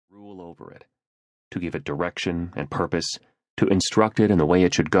over it, to give it direction and purpose, to instruct it in the way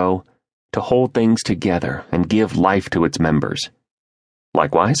it should go, to hold things together and give life to its members.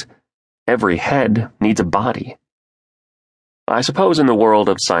 Likewise, every head needs a body. I suppose in the world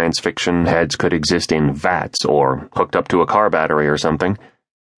of science fiction, heads could exist in vats or hooked up to a car battery or something,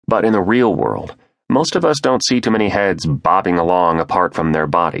 but in the real world, most of us don't see too many heads bobbing along apart from their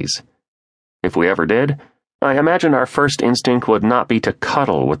bodies. If we ever did, I imagine our first instinct would not be to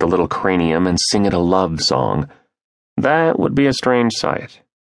cuddle with the little cranium and sing it a love song. That would be a strange sight.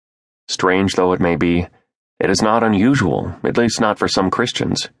 Strange though it may be, it is not unusual, at least not for some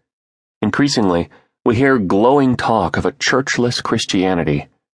Christians. Increasingly, we hear glowing talk of a churchless Christianity.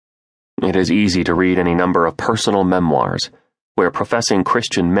 It is easy to read any number of personal memoirs, where professing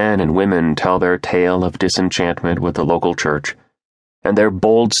Christian men and women tell their tale of disenchantment with the local church, and their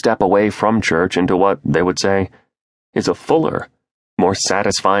bold step away from church into what, they would say, is a fuller, more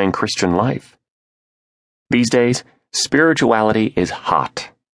satisfying Christian life. These days, spirituality is hot.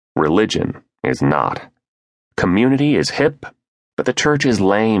 Religion is not. Community is hip, but the church is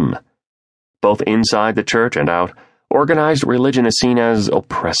lame. Both inside the church and out, organized religion is seen as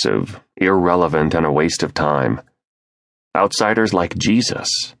oppressive, irrelevant, and a waste of time. Outsiders like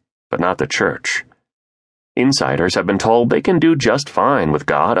Jesus, but not the church. Insiders have been told they can do just fine with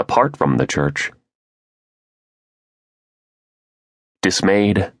God apart from the church.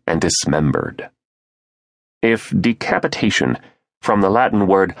 Dismayed and dismembered. If decapitation, from the Latin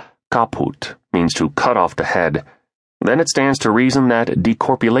word caput, means to cut off the head, then it stands to reason that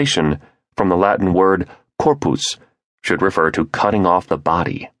decorpulation, from the Latin word corpus, should refer to cutting off the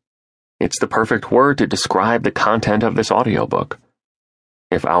body. It's the perfect word to describe the content of this audiobook.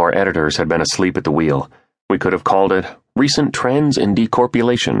 If our editors had been asleep at the wheel, we could have called it Recent Trends in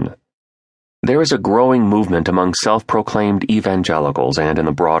Decorpulation. There is a growing movement among self-proclaimed evangelicals and in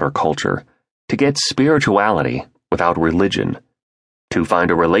the broader culture to get spirituality without religion, to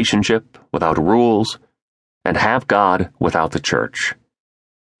find a relationship without rules, and have God without the church.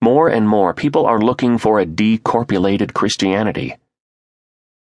 More and more people are looking for a decorpulated Christianity.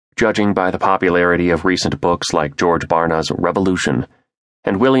 Judging by the popularity of recent books like George Barna's Revolution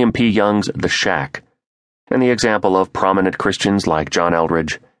and William P. Young's The Shack, and the example of prominent Christians like John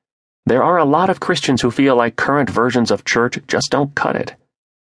Eldredge, there are a lot of Christians who feel like current versions of church just don't cut it.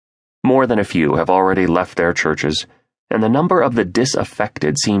 More than a few have already left their churches, and the number of the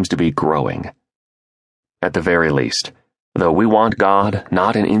disaffected seems to be growing. At the very least, though we want God,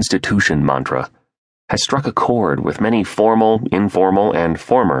 not an institution mantra, has struck a chord with many formal, informal, and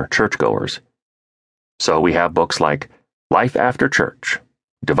former churchgoers. So we have books like Life After Church,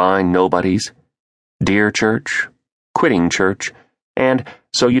 Divine Nobodies, Dear Church, Quitting Church, and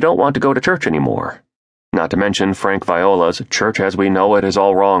So You Don't Want to Go to Church Anymore. Not to mention Frank Viola's Church as We Know It Is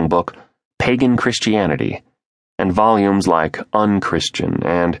All Wrong book, Pagan Christianity, and volumes like Unchristian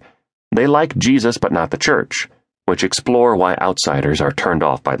and They Like Jesus But Not the Church, which explore why outsiders are turned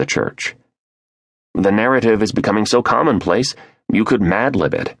off by the church. The narrative is becoming so commonplace, you could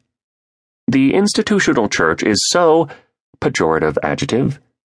Mad-lib it. The institutional church is so, pejorative adjective.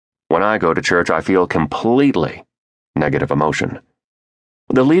 When I go to church, I feel completely negative emotion.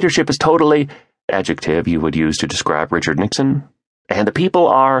 The leadership is totally, adjective you would use to describe Richard Nixon, and the people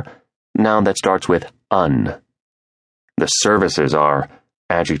are, noun that starts with un. The services are,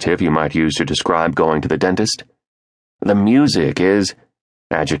 adjective you might use to describe going to the dentist. The music is,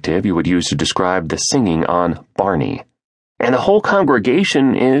 adjective you would use to describe the singing on Barney. And the whole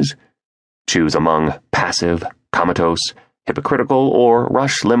congregation is, choose among passive, comatose, hypocritical, or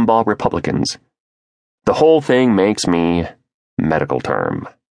Rush Limbaugh Republicans. The whole thing makes me, medical term.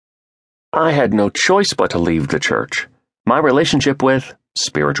 I had no choice but to leave the church. My relationship with,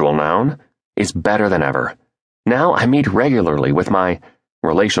 spiritual noun, is better than ever. Now I meet regularly with my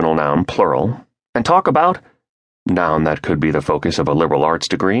relational noun, plural, and talk about, noun that could be the focus of a liberal arts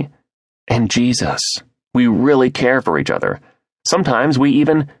degree, and Jesus. We really care for each other. Sometimes we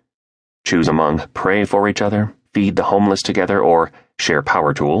even, choose among pray for each other, feed the homeless together, or share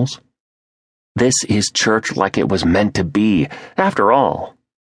power tools. This is church like it was meant to be. After all,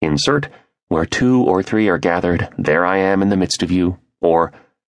 insert, where 2 or 3 are gathered, there I am in the midst of you, or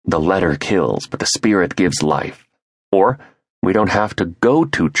the letter kills, but the Spirit gives life, or we don't have to go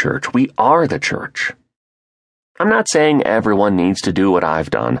to church, we are the church. I'm not saying everyone needs to do what I've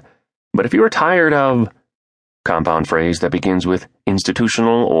done, but if you're tired of, compound phrase that begins with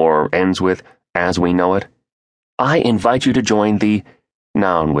institutional or ends with as we know it, I invite you to join the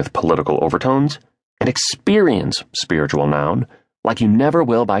noun with political overtones and experience spiritual noun like you never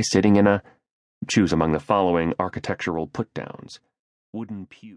will by sitting in a, choose among the following architectural put-downs, wooden pew.